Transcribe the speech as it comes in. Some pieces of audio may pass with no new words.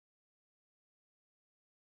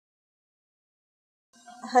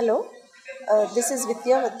Hello, this is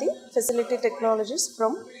Vidyavati, Facility Technologist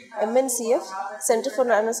from MNCF, Center for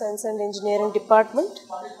Nanoscience and Engineering Department,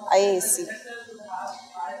 IISc.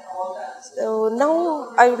 So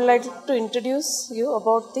now I would like to introduce you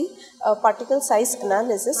about the particle size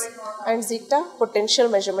analysis and Zeta potential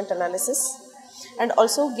measurement analysis, and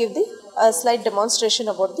also give the slide demonstration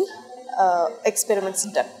about the experiments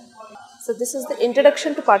done. So this is the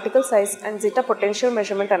introduction to particle size and Zeta potential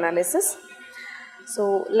measurement analysis.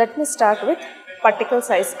 So let me start with particle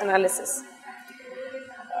size analysis.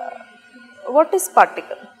 What is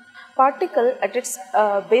particle? Particle at its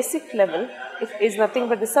basic level is nothing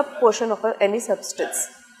but the sub-portion of any substance.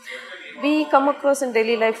 We come across in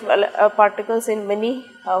daily life particles in many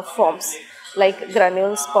forms like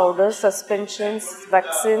granules, powders, suspensions,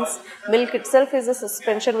 vaccines. Milk itself is a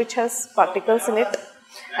suspension which has particles in it,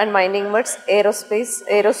 and mining muds,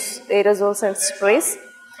 aerosols and sprays,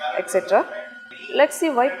 etc. Let's see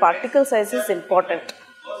why particle size is important.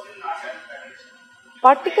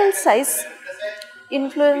 Particle size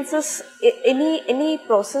influences any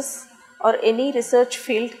process or any research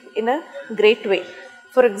field in a great way.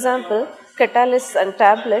 For example, catalysts and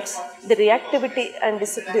tablets, the reactivity and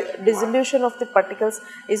dissolution of the particles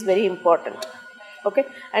is very important. Okay,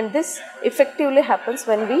 and this effectively happens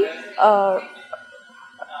when we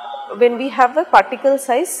have a particle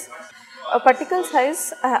size. A particle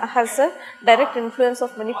size has a direct influence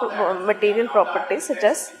of many material properties such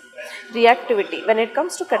as reactivity. When it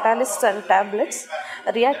comes to catalysts and tablets,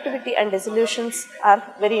 reactivity and dissolutions are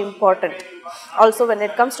very important. Also, when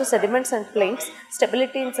it comes to sediments and plates,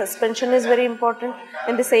 stability in suspension is very important.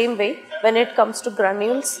 In the same way, when it comes to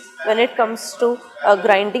granules, when it comes to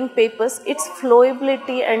grinding papers, its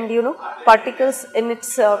flowability and particles in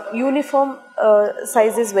its uniform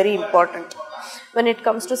size is very important. When it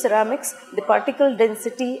comes to ceramics, the particle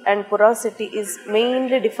density and porosity is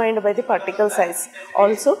mainly defined by the particle size.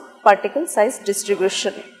 Also, particle size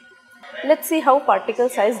distribution. Let's see how particle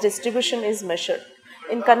size distribution is measured.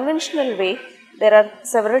 In conventional way, there are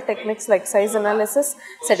several techniques like size analysis,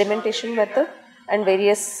 sedimentation method, and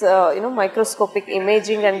various microscopic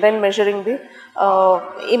imaging, and then measuring the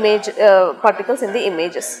particles in the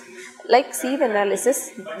images. Like sieve analysis,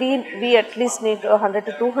 we at least need 100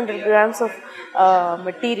 to 200 grams of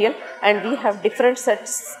material, and we have different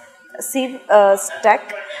sets sieve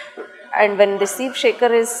stack, and when the sieve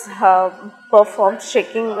shaker is performed,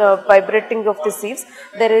 vibrating of the sieves,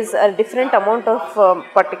 there is a different amount of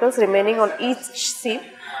particles remaining on each sieve,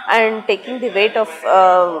 and taking the weight of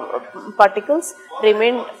particles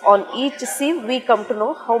remain on each sieve, we come to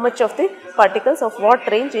know how much of the particles of what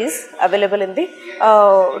range is available in the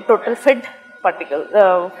total fed particles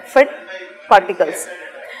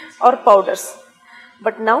or powders.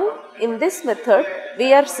 But now in this method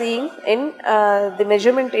we are seeing in the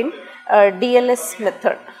measurement in DLS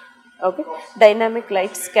method, okay, dynamic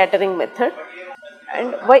light scattering method.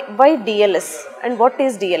 And why DLS and what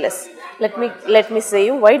is DLS? Let me say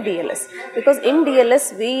you why DLS. Because in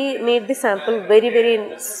DLS we need the sample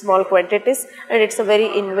very small quantities, and it's a very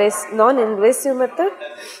non-invasive method,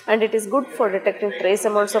 and it is good for detecting trace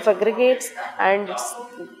amounts of aggregates, and it's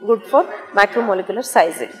good for macromolecular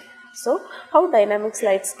sizing. So how dynamic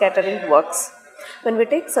light scattering works? When we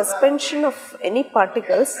take suspension of any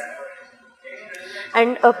particles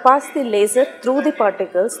and pass the laser through the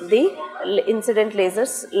particles, the incident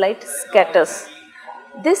lasers light scatters.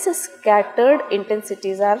 These scattered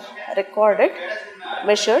intensities are recorded,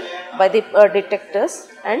 measured by the detectors,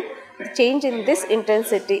 and the change in this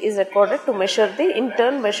intensity is recorded to measure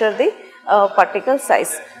the particle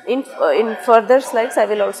size. In further slides, I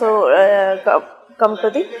will also come to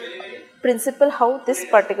the principle how this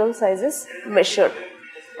particle size is measured.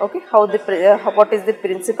 Okay, what is the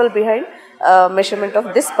principle behind measurement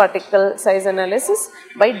of this particle size analysis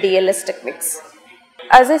by DLS techniques.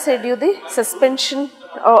 As I said you, the suspension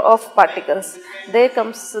of particles, there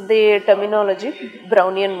comes the terminology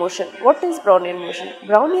Brownian motion. What is Brownian motion?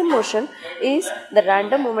 Brownian motion is the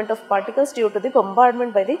random movement of particles due to the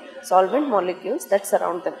bombardment by the solvent molecules that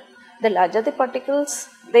surround them. The larger the particles,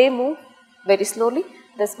 they move very slowly.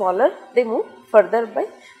 The smaller, they move further by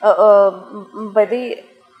the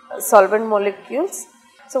solvent molecules.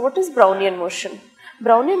 So what is Brownian motion?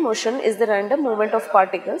 Brownian motion is the random movement of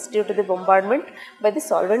particles due to the bombardment by the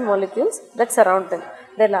solvent molecules that surround them.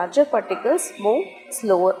 The larger particles move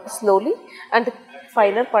slowly, and the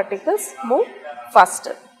finer particles move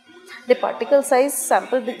faster. The particle size,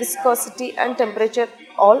 sample viscosity, and temperature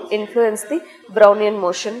all influence the Brownian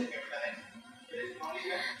motion.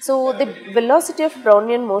 So the velocity of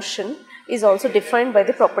Brownian motion is also defined by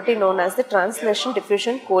the property known as the translation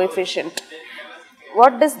diffusion coefficient.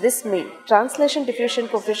 what does this mean? Translation diffusion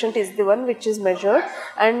coefficient is the one which is measured,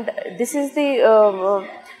 and this is the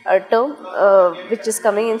term which is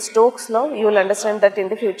coming in Stokes law. You will understand that in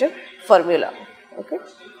the future formula. Okay.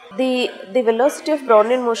 The velocity of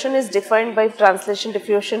Brownian motion is defined by translation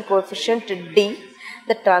diffusion coefficient D.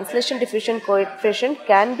 The translation diffusion coefficient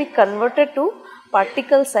can be converted to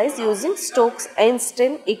particle size using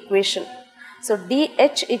Stokes-Einstein equation. So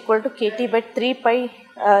dH equal to kT by 3 pi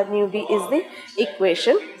nu d is the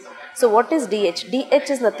equation. So what is dH? dH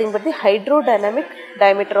is nothing but the hydrodynamic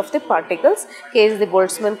diameter of the particles. K is the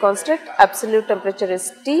Boltzmann constant, absolute temperature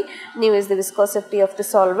is T, nu is the viscosity of the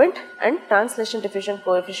solvent, and translation diffusion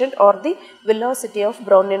coefficient or the velocity of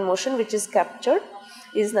Brownian motion which is captured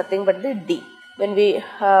is nothing but the D. When we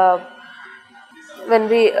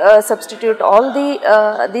substitute all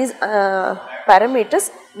these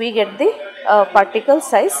parameters, we get the particle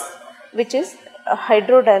size which is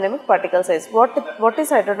hydrodynamic particle size. What is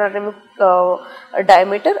hydrodynamic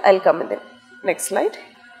diameter? I will come in the next slide.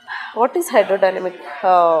 What is hydrodynamic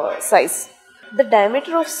size? The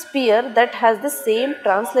diameter of sphere that has the same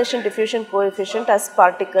translation diffusion coefficient as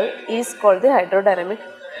particle is called the hydrodynamic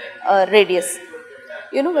radius.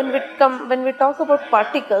 You know, when we talk about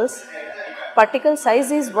particles, particle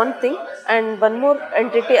size is one thing, and one more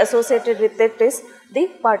entity associated with it is the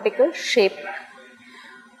particle shape.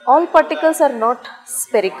 All particles are not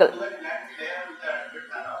spherical.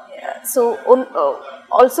 So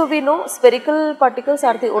also we know spherical particles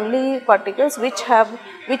are the only particles which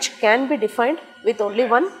can be defined with only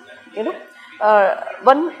one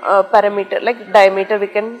parameter, like diameter we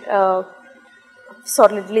can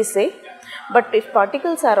solidly say. But if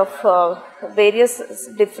particles are of various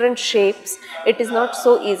different shapes, it is not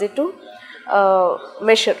so easy to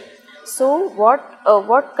measure. So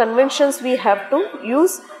what conventions we have to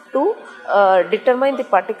use to determine the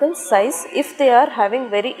particle size if they are having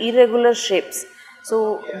very irregular shapes?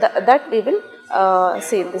 So that we will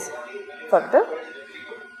see this further.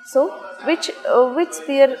 So which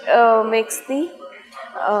sphere makes the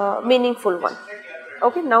meaningful one?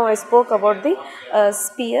 Okay, now I spoke about the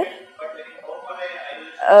sphere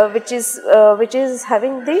which is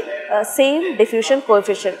having the same diffusion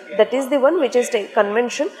coefficient. That is the one which is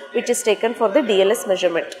convention which is taken for the DLS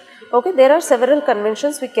measurement. Okay, there are several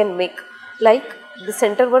conventions we can make, like the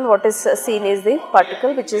center one, what is seen is the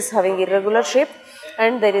particle which is having irregular shape,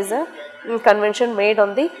 and there is a convention made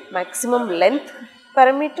on the maximum length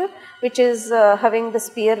parameter which is having the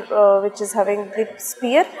sphere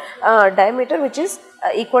diameter which is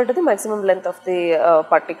equal to the maximum length of the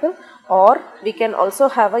particle. Or we can also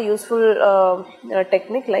have a useful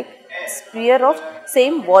technique like sphere of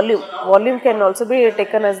same volume. Volume can also be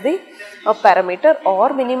taken as the parameter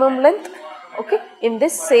or minimum length. Okay, in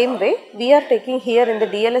this same way we are taking here in the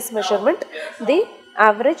DLS measurement the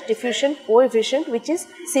average diffusion coefficient which is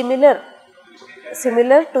similar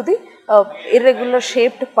to the irregular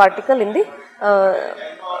shaped particle in the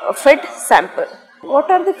fed sample.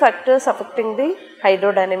 What are the factors affecting the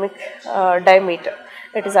hydrodynamic diameter?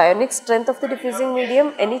 It is ionic strength of the diffusing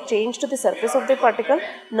medium, any change to the surface of the particle,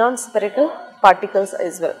 non-spherical particles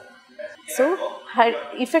as well. So,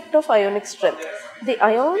 effect of ionic strength. The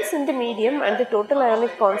ions in the medium and the total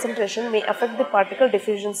ionic concentration may affect the particle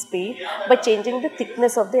diffusion speed by changing the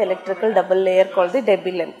thickness of the electrical double layer called the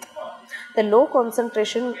Debye length. The low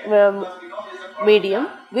concentration medium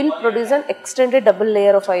will produce an extended double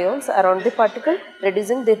layer of ions around the particle,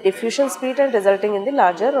 reducing the diffusion speed and resulting in the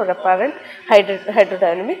larger or apparent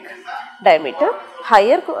hydrodynamic diameter.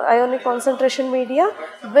 Higher ionic concentration media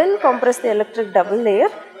will compress the electric double layer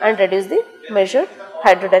and reduce the measured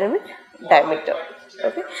hydrodynamic diameter.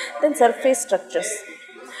 Okay. Then surface structures.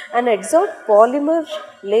 An adsorbed polymer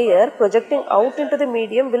layer projecting out into the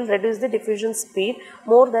medium will reduce the diffusion speed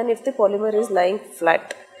more than if the polymer is lying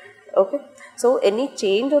flat. Okay. So any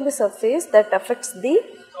change on the surface that affects the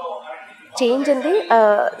change in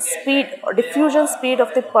the speed or diffusion speed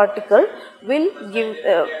of the particle will give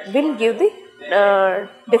the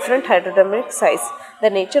different hydrodynamic size. The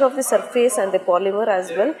nature of the surface and the polymer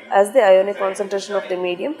as well as the ionic concentration of the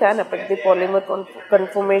medium can affect the polymer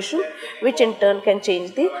conformation, which in turn can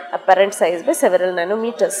change the apparent size by several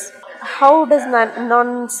nanometers. How does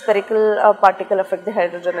non-spherical particle affect the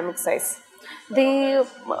hydrodynamic size? The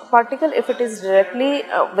particle, if it is directly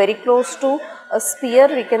very close to a sphere,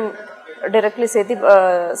 we can directly say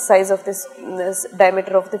the size of this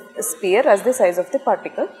diameter of the sphere as the size of the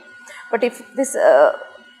particle. But if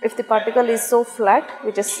the particle is so flat,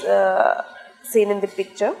 which is seen in the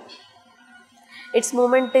picture, its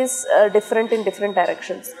movement is different in different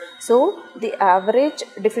directions. So the average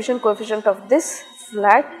diffusion coefficient of this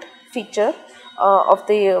flat feature of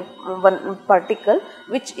the one particle,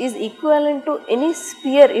 which is equivalent to any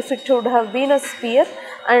sphere. If it should have been a sphere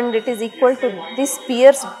and it is equal to the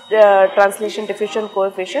sphere's translation diffusion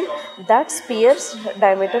coefficient, that sphere's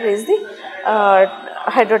diameter is the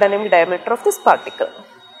hydrodynamic diameter of this particle.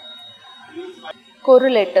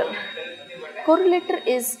 Correlator. Correlator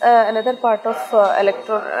is another part of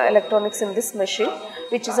electronics in this machine,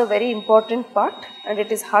 which is a very important part and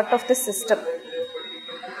it is heart of the system.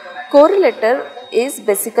 Correlator is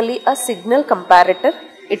basically a signal comparator.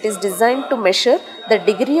 It is designed to measure the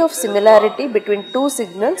degree of similarity between two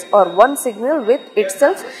signals or one signal with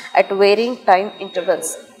itself at varying time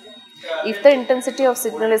intervals. If the intensity of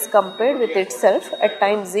signal is compared with itself at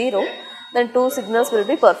time 0, then two signals will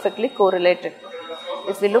be perfectly correlated.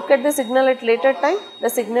 If we look at the signal at later time, the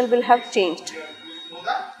signal will have changed,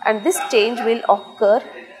 and this change will occur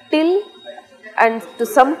till and to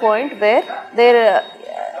some point where their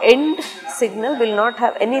end signal will not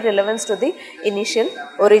have any relevance to the initial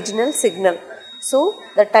original signal. So,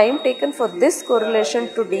 the time taken for this correlation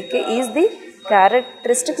to decay is the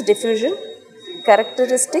characteristic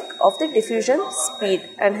of the diffusion speed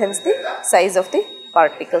and hence the size of the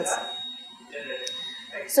particles.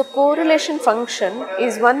 So, correlation function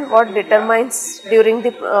is one what determines during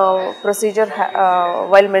the procedure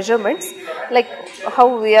while measurements, like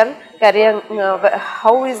how we are carrying,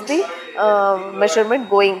 how is the measurement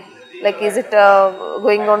going, like is it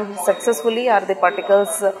going on successfully, are the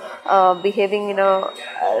particles behaving in a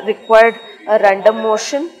required random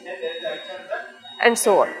motion, and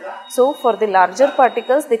so on. So, for the larger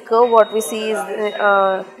particles, the curve what we see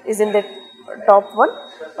is in the top one,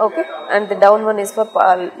 okay, and the down one is for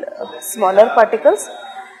smaller particles.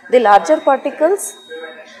 The larger particles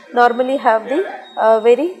normally have the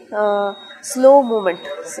very slow movement,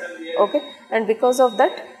 okay, and because of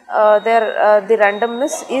that the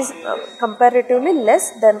randomness is comparatively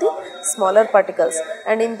less than the smaller particles,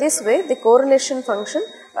 and in this way the correlation function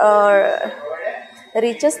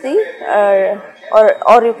reaches the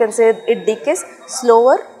or you can say it decays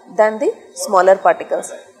slower than the smaller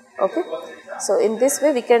particles, okay. So, in this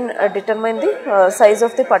way we can determine the size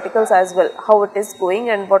of the particles as well, how it is going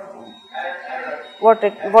and what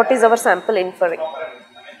is our sample inferring.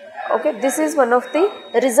 Okay, this is one of the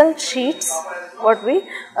result sheets what we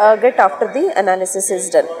get after the analysis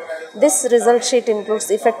is done. This result sheet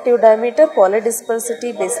includes effective diameter,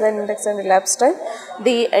 polydispersity, baseline index and elapsed time.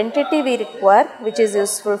 The entity we require which is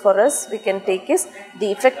useful for us we can take is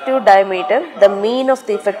the effective diameter, the mean of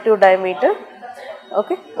the effective diameter,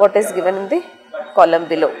 okay, what is given in the column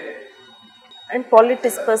below. And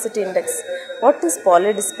polydispersity index. What is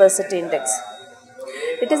polydispersity index?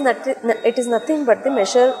 It is nothing but the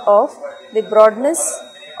measure of the broadness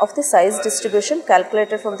of the size distribution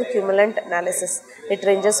calculated from the cumulant analysis. It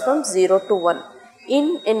ranges from 0 to 1.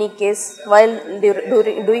 In any case, while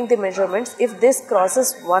doing the measurements, if this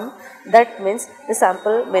crosses 1, that means the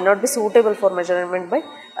sample may not be suitable for measurement by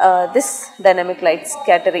this dynamic light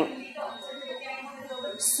scattering.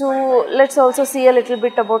 So, let us also see a little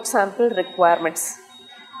bit about sample requirements.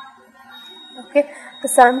 Okay, the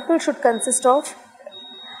sample should consist of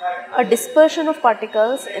a dispersion of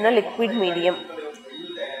particles in a liquid medium.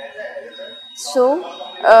 So,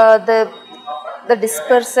 the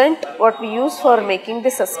dispersant what we use for making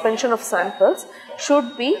the suspension of samples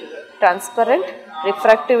should be transparent,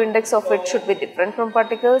 refractive index of it should be different from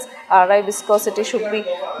particles, Ri viscosity should be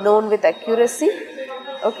known with accuracy,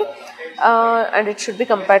 okay, and it should be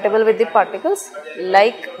compatible with the particles,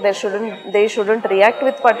 like they shouldn't react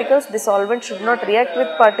with particles, the solvent should not react with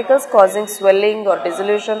particles causing swelling or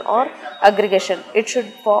dissolution or aggregation. It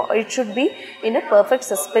should be in a perfect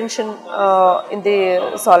suspension in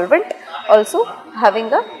the solvent, also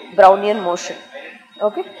having a Brownian motion,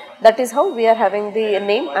 okay. That is how we are having the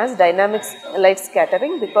name as dynamic light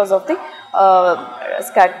scattering, because of the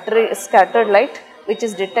scattered light which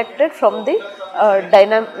is detected from the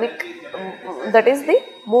dynamic, that is the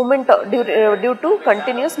movement due to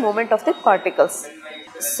continuous movement of the particles.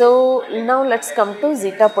 So, now let us come to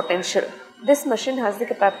zeta potential. This machine has the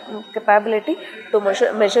capability to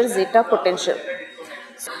measure zeta potential.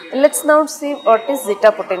 So, let us now see what is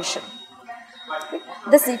zeta potential.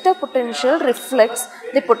 The zeta potential reflects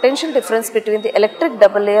the potential difference between the electric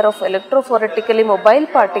double layer of electrophoretically mobile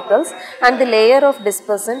particles and the layer of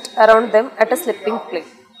dispersant around them at a slipping plane.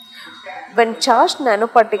 When charged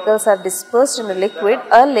nanoparticles are dispersed in a liquid,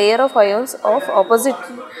 a layer of ions of opposite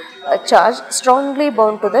charge strongly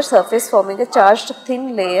bound to their surface, forming a charged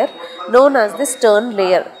thin layer known as the Stern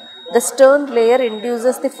layer. The Stern layer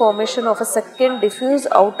induces the formation of a second diffuse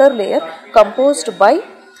outer layer composed by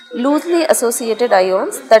loosely associated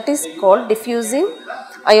ions, that is called diffusing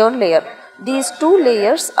ion layer. These two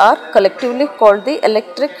layers are collectively called the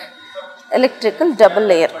electrical double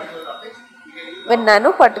layer. When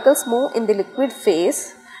nanoparticles move in the liquid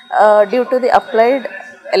phase due to the applied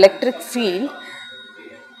electric field,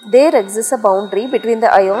 there exists a boundary between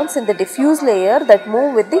the ions in the diffuse layer that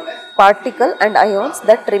move with the particle and ions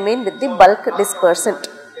that remain with the bulk dispersant.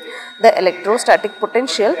 The electrostatic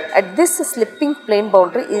potential at this slipping plane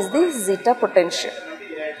boundary is the zeta potential.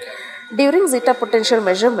 During zeta potential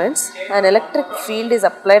measurements, an electric field is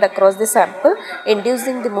applied across the sample,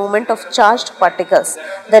 inducing the movement of charged particles.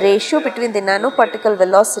 The ratio between the nanoparticle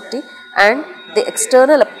velocity and the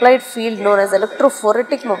external applied field known as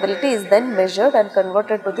electrophoretic mobility is then measured and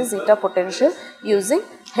converted to the zeta potential using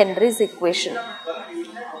Henry's equation.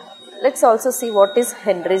 Let's also see what is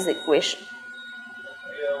Henry's equation.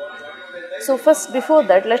 So first, before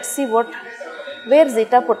that, let's see where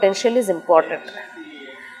zeta potential is important.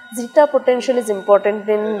 Zeta potential is important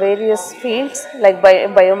in various fields like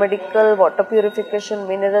biomedical, water purification,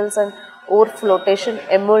 minerals and ore flotation,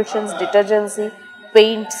 emulsions, detergency,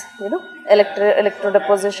 paints,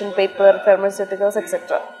 electrodeposition, paper, pharmaceuticals,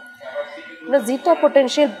 etc. Now, zeta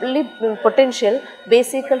potential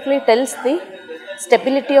basically tells the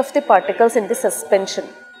stability of the particles in the suspension.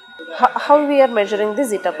 How we are measuring the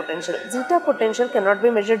zeta potential? Zeta potential cannot be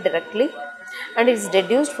measured directly and is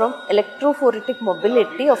deduced from electrophoretic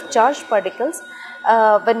mobility of charged particles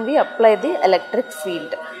when we apply the electric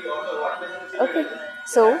field. Okay.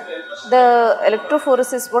 So, the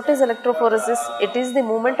electrophoresis, what is electrophoresis? It is the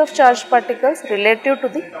movement of charged particles relative to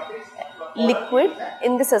the liquid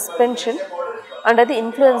in the suspension under the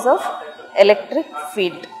influence of electric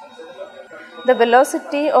field. The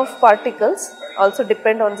velocity of particles also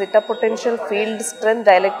depend on zeta potential, field strength,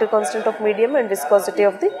 dielectric constant of medium and viscosity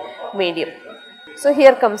of the medium. So,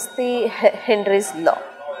 here comes the Henry's law.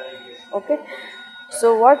 Okay.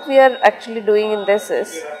 So, what we are actually doing in this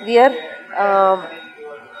is, we are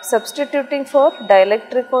substituting for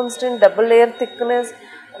dielectric constant, double layer thickness,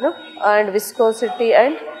 and viscosity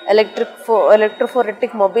and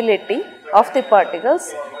electrophoretic mobility of the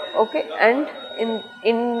particles. Okay, and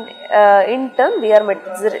in turn we are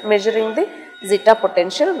measuring the zeta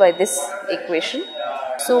potential by this equation.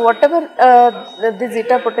 So, whatever the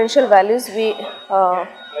zeta potential values we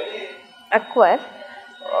acquire,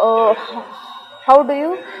 how do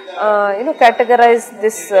you categorize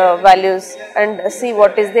these values and see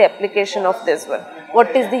what is the application of this one,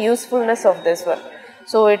 what is the usefulness of this one.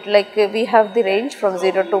 So, it like we have the range from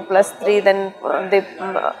 0 to +3, then the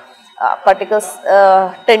particles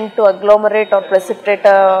tend to agglomerate or precipitate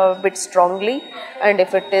a bit strongly, and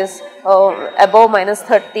if it is above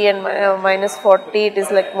 -30 and -40, it is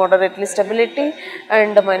like moderately stability,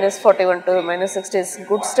 and -41 to -60 is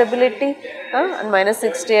good stability, and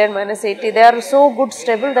 -60 and -80 they are so good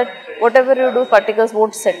stable that whatever you do, particles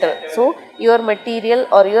won't settle. So, your material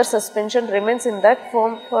or your suspension remains in that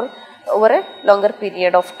form for over a longer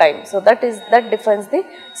period of time. So, that defines the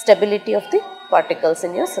stability of the particles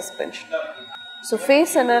in your suspension. So,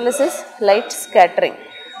 phase analysis, light scattering.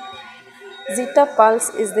 Zeta pulse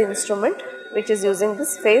is the instrument which is using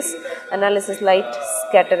this phase analysis light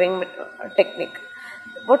scattering technique.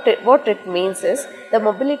 What it means is, the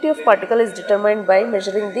mobility of particle is determined by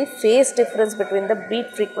measuring the phase difference between the beat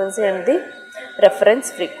frequency and the reference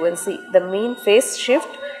frequency. The mean phase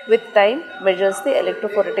shift with time measures the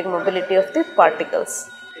electrophoretic mobility of the particles.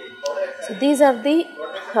 So, these are the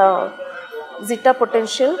zeta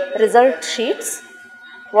potential result sheets.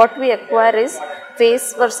 What we acquire is phase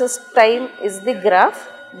versus time is the graph.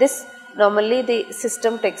 This normally the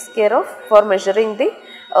system takes care of for measuring the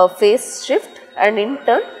phase shift and in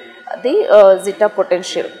turn the zeta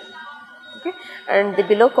potential. Okay. And the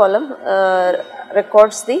below column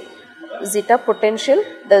records the zeta potential,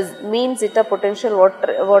 the mean zeta potential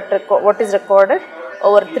what is recorded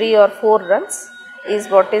over 3 or 4 runs is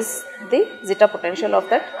what is the zeta potential of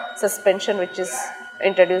that suspension which is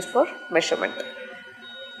introduced for measurement.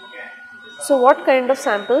 So, what kind of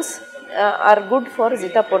samples are good for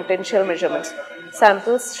zeta potential measurements?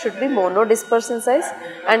 Samples should be monodisperse in size,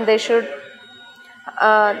 and they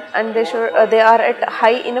are at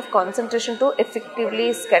high enough concentration to effectively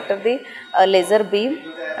scatter the laser beam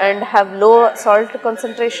and have low salt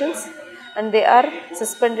concentrations, and they are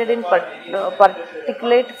suspended in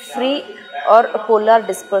particulate free or polar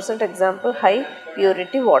dispersant, example high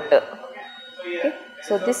purity water. Okay.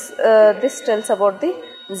 So, this tells about the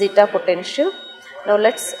zeta potential. Now,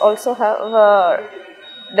 let us also have a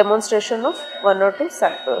demonstration of 1 or 2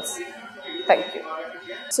 samples. Thank you.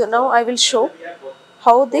 So, now I will show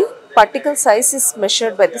how the particle size is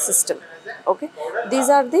measured by the system. Okay, these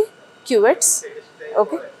are the cuvettes.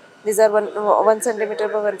 Okay, these are 1 centimeter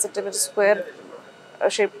by 1 centimeter square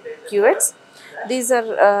shaped cuvettes. These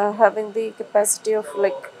are having the capacity of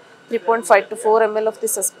like 3.5 to 4 ml of the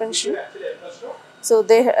suspension. So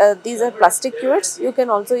these are plastic cuvettes. You can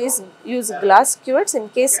also use glass cuvettes in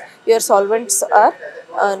case your solvents are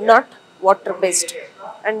not water based,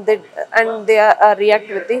 and they react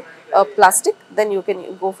with the plastic. Then you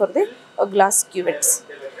can go for the glass cuvettes.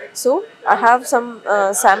 So I have some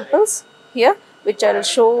samples here which I will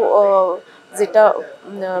show zeta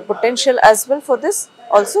potential as well. For this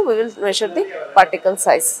also we will measure the particle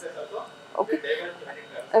size. Okay,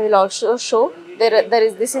 I will also show there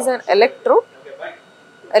is this is an electrode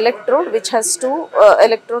which has two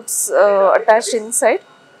electrodes attached inside.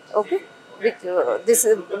 Okay, we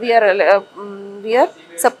are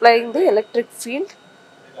supplying the electric field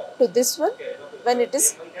to this one when it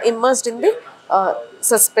is immersed in the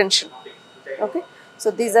suspension. Okay,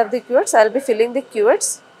 so these are the cuvettes. I will be filling the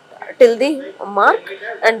cuvettes till the mark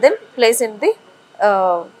and then place in the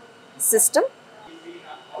system.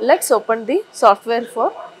 Let's open the software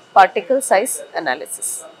for particle size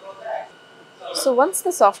analysis. So once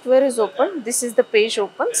the software is open, this is the page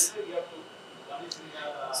opens.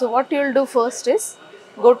 So what you will do first is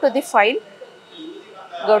go to the file,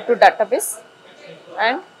 go to database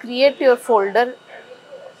and create your folder.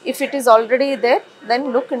 If it is already there,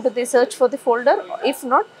 then look into the search for the folder. If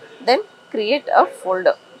not, then create a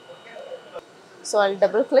folder. So I'll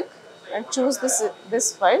double click and choose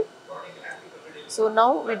this file. So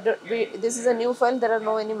now this is a new file. There are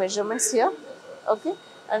no any measurements here. Okay,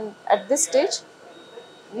 and at this stage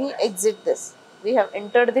we exit this. We have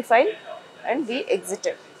entered the file and we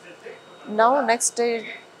exited. Now next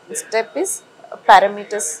step is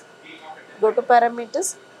parameters. Go to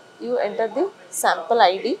parameters, you enter the sample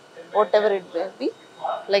ID, whatever it may be,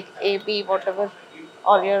 like AB, whatever,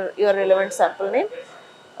 or your relevant sample name.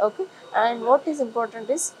 Okay, and what is important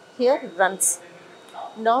is here runs.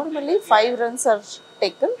 Normally 5 runs are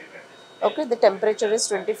taken. Okay, the temperature is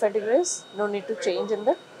 25 degrees, no need to change in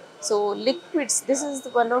that. So liquids, this is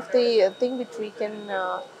one of the thing which we can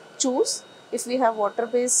choose. If we have water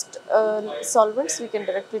based solvents, we can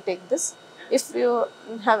directly take this. If you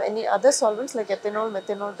have any other solvents like ethanol,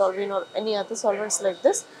 methanol, toluene or any other solvents like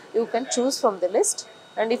this, you can choose from the list.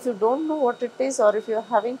 And if you don't know what it is, or if you are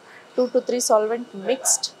having 2 to 3 solvent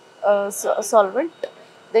mixed solvent,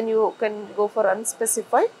 then you can go for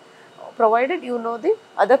unspecified, provided you know the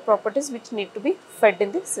other properties which need to be fed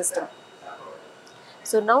in the system.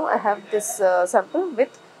 So now I have this sample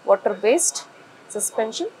with water based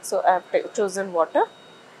suspension. So I have chosen water.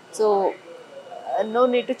 So no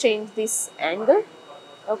need to change this angle.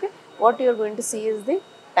 Okay, what you are going to see is the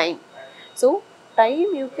time. So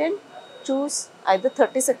time you can choose either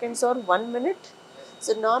 30 seconds or 1 minute.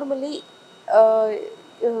 So normally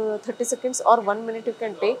 30 seconds or 1 minute you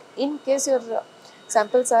can take. In case your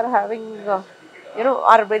samples are having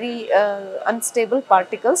are very unstable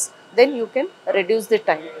particles, then you can reduce the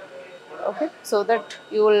time. Okay, so that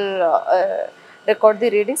you will record the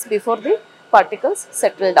readings before the particles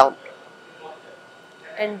settle down.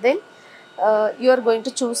 And then you are going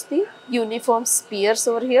to choose the uniform spheres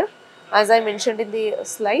over here. As I mentioned in the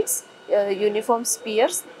slides, uniform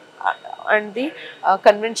spheres and the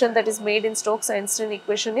convention that is made in Stokes-Einstein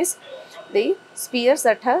equation is the spheres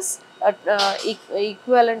that has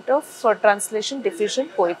equivalent of translation diffusion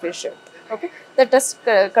coefficient. Okay, the test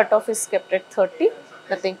cutoff is kept at 30,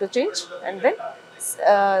 nothing to change, and then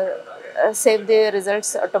save the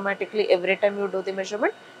results automatically every time you do the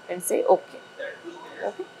measurement and say OK.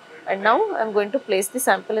 Okay, and now I am going to place the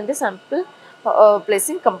sample in the sample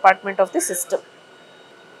placing compartment of the system.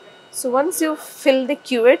 So once you fill the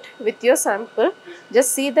cuvette with your sample,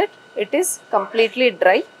 just see that it is completely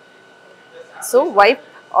dry. So wipe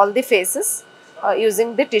all the faces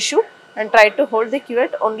using the tissue and try to hold the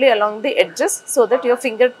cuvette only along the edges so that your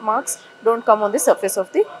finger marks don't come on the surface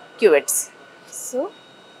of the cuvettes. So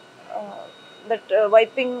that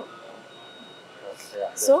wiping.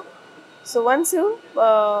 So once you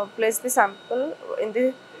place the sample in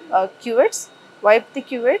the cuvettes, wipe the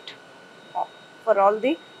cuvette for all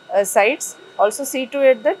the sides. Also see to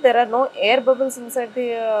it that there are no air bubbles inside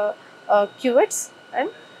the cuvettes, and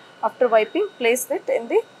after wiping, place it in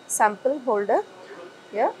the sample holder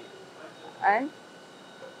here and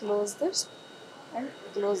close this and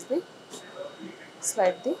close the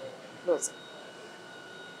slide the closing.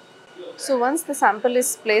 So once the sample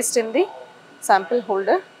is placed in the sample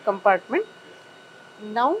holder compartment,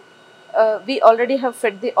 now we already have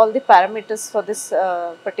fed all the parameters for this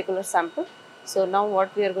particular sample. So now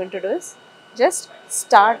what we are going to do is just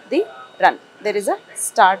start the run. There is a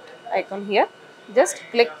start icon here. Just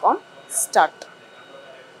click on start.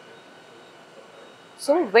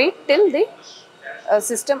 So wait till the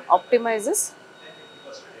system optimizes.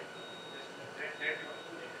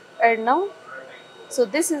 And now, so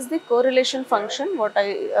this is the correlation function what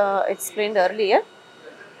I explained earlier.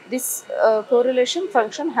 This correlation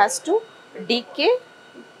function has to decay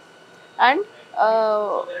and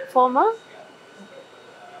form a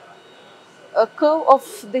curve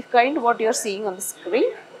of the kind what you are seeing on the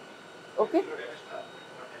screen. Okay.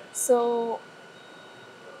 So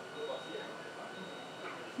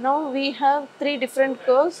now we have three different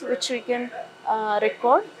curves which we can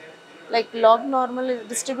record, like log normal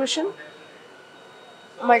distribution,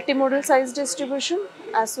 multimodal size distribution,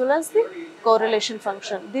 as well as the correlation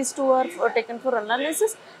function. These two are taken for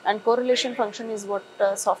analysis, and correlation function is what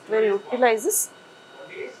software utilizes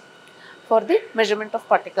for the measurement of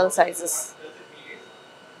particle sizes.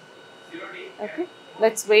 Okay,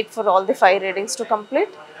 let's wait for all the 5 readings to complete,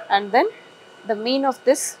 and then the mean of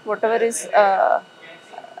this, whatever is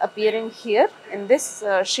appearing here in this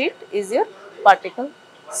sheet, is your particle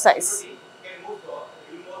size.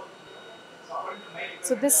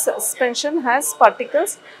 So this suspension has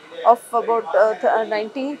particles of about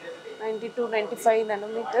 90 to 95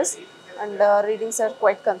 nanometers, and readings are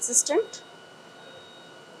quite consistent.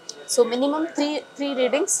 So minimum three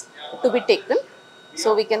readings to be taken.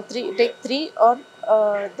 So we can take 3 or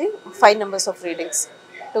the 5 numbers of readings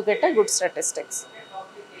to get a good statistics.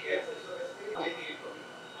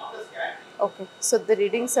 Okay, so the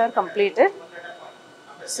readings are completed.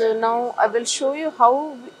 So now I will show you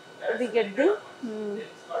how we get the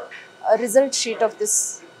result sheet of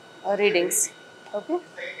this readings. Okay,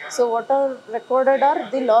 so what are recorded are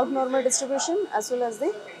the log normal distribution as well as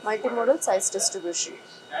the multimodal size distribution.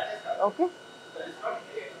 Okay,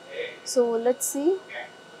 so let's see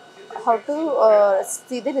how to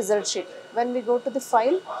see the result sheet. When we go to the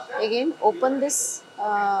file, again open this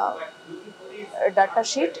data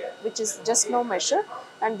sheet, which is just now measure,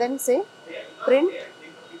 and then say print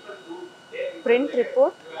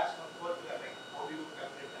report.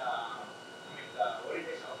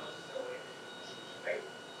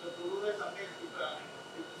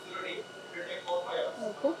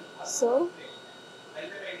 Okay, so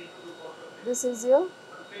this is your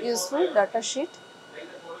useful data sheet.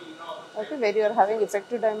 Okay, where you are having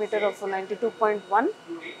effective diameter of 92.1.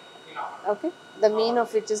 Okay, the mean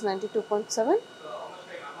of which is 92.7.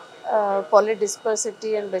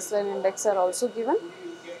 Polydispersity and baseline index are also given.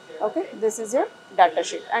 Okay, this is your data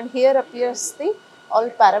sheet, and here appears the all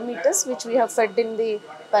parameters which we have fed in the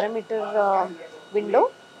parameter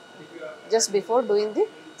window just before doing the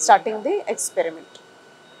starting the experiment.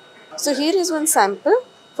 So here is one sample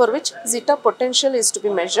for which zeta potential is to be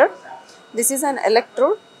measured. This is an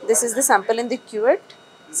electrode. This is the sample in the cuvette.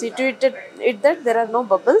 See to it that there are no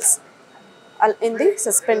bubbles in the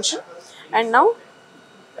suspension, and now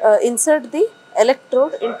insert the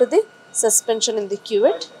electrode into the suspension in the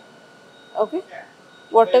cuvette. Okay,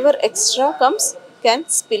 whatever extra comes can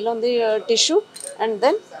spill on the tissue, and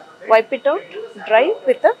then wipe it out dry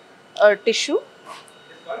with a tissue.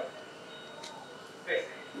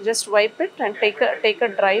 Just wipe it and take a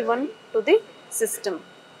dry one to the system.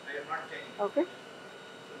 Okay.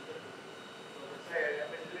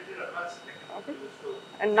 Okay.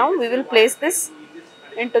 And now we will place this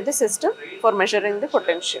into the system for measuring the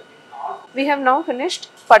potential. We have now finished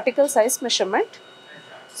particle size measurement.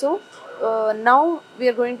 So now we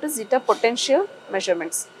are going to zeta potential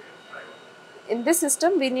measurements. In this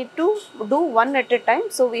system we need to do one at a time.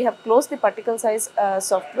 So we have closed the particle size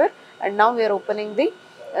software, and now we are opening the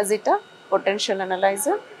zeta potential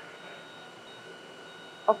analyzer.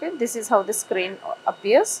 Okay, this is how the screen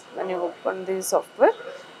appears when you open the software,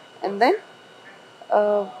 and then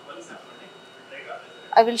I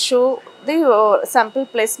will show the sample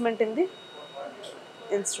placement in the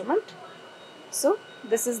instrument. So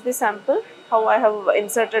this is the sample, how I have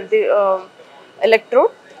inserted the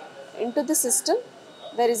electrode into the system.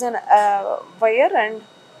 There is an wire, and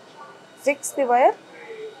fix the wire,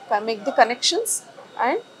 make the connections,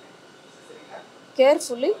 and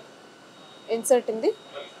carefully insert in the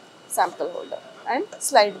sample holder and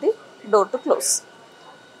slide the door to close.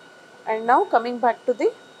 And now coming back to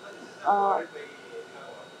the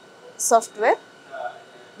software,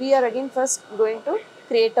 we are again first going to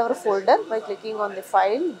create our folder by clicking on the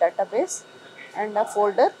file, database, and a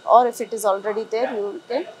folder, or if it is already there you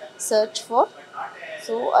can search for.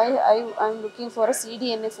 So I am looking for a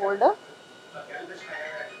cDNA folder.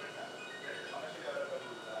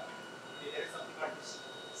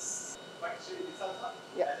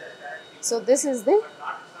 So this is the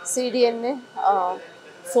cDNA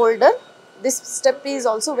folder. This step is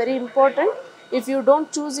also very important. If you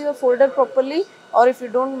don't choose your folder properly, or if you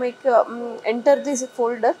don't make enter this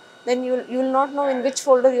folder, then you will not know in which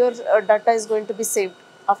folder your data is going to be saved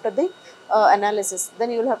after the analysis.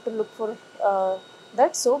 Then you will have to look for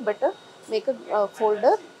that. So better make a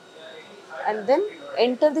folder and then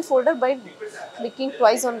enter the folder by clicking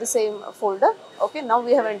twice on the same folder. Okay, now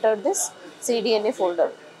we have entered this cDNA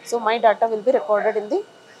folder. So my data will be recorded in the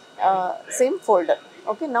same folder.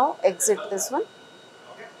 Okay, now exit this one.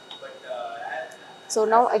 So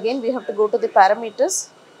now again we have to go to the parameters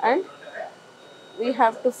and we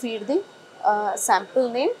have to feed the sample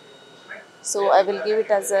name. So I will give it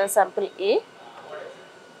as a sample A.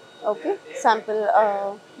 Okay,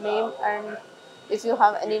 sample name, and if you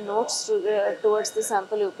have any notes towards the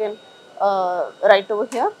sample, you can write over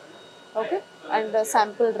here. Okay, and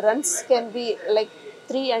sample runs can be like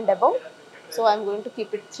 3 and above, so I am going to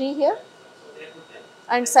keep it 3 here,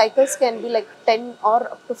 and cycles can be like 10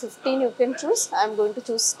 or up to 15 you can choose. I am going to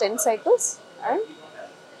choose 10 cycles,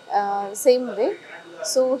 and same way.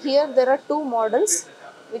 So here there are two models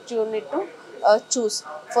which you need to choose.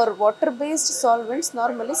 For water based solvents,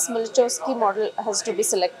 normally Smilchowski model has to be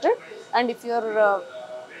selected, and if your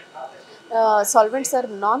solvents are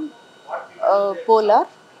non polar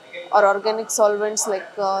or organic solvents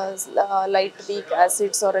like light weak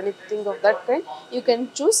acids or anything of that kind, you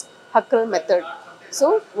can choose Huckel method.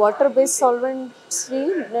 So water based solvents,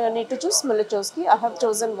 we need to choose Smilchowski. I have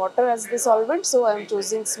chosen water as the solvent, so I am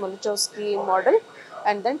choosing Smilchowski model,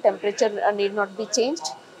 and then temperature need not be changed.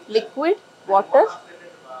 Liquid, water,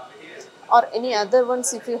 or any other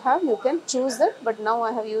ones if you have, you can choose that, but now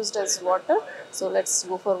I have used as water, so let's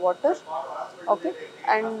go for water. Okay,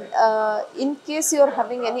 and in case you are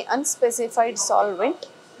having any unspecified solvent,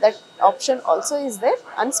 that option also is there,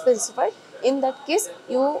 unspecified. In that case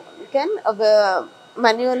you can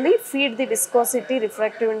manually feed the viscosity,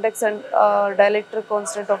 refractive index, and dielectric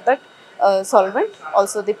constant of that solvent,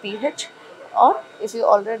 also the pH. Or if you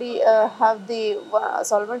already have the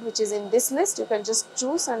solvent which is in this list, you can just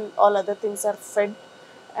choose and all other things are fed.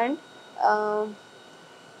 And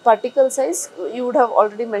particle size you would have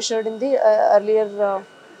already measured in the earlier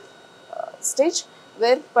stage,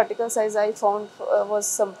 where particle size I found was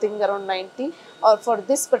something around 90, or for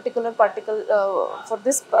this particular particle for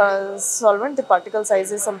this solvent the particle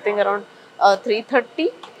size is something around 330,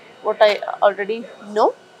 what I already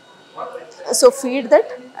know. So feed that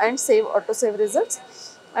and save, auto save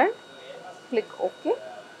results, and click OK.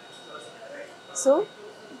 So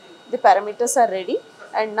the parameters are ready,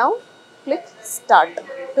 and now click start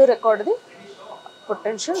to record the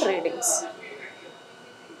potential readings.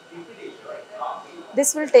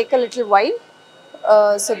 This will take a little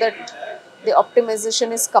while so that the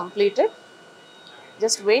optimization is completed.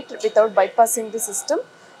 Just wait without bypassing the system,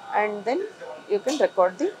 and then you can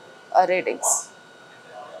record the readings.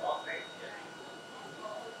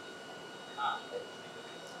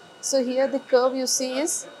 So here the curve you see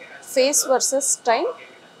is phase versus time.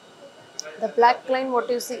 The black line what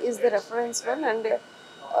you see is the reference one, and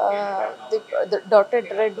the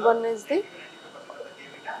dotted red one is the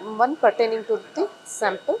one pertaining to the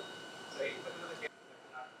sample.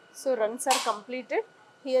 So runs are completed.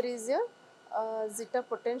 Here is your zeta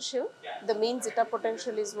potential. The mean zeta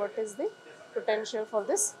potential is what is the potential for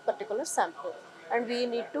this particular sample, and we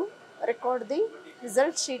need to record the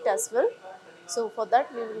result sheet as well. So for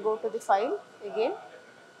that we will go to the file again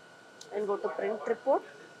and go to print report,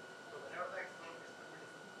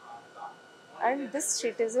 and this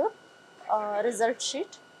sheet is your result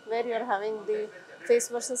sheet, where you are having the phase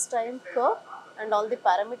versus time curve and all the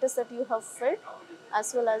parameters that you have fed,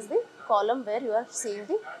 as well as the column where you are seeing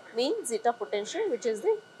the mean zeta potential, which is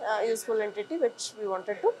the useful entity which we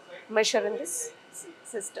wanted to measure in this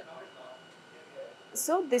system.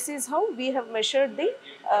 So this is how we have measured the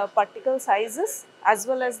particle sizes as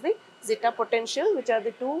well as the zeta potential, which are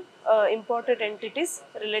the two important entities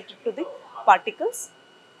related to the particles.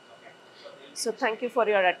 So thank you for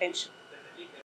your attention.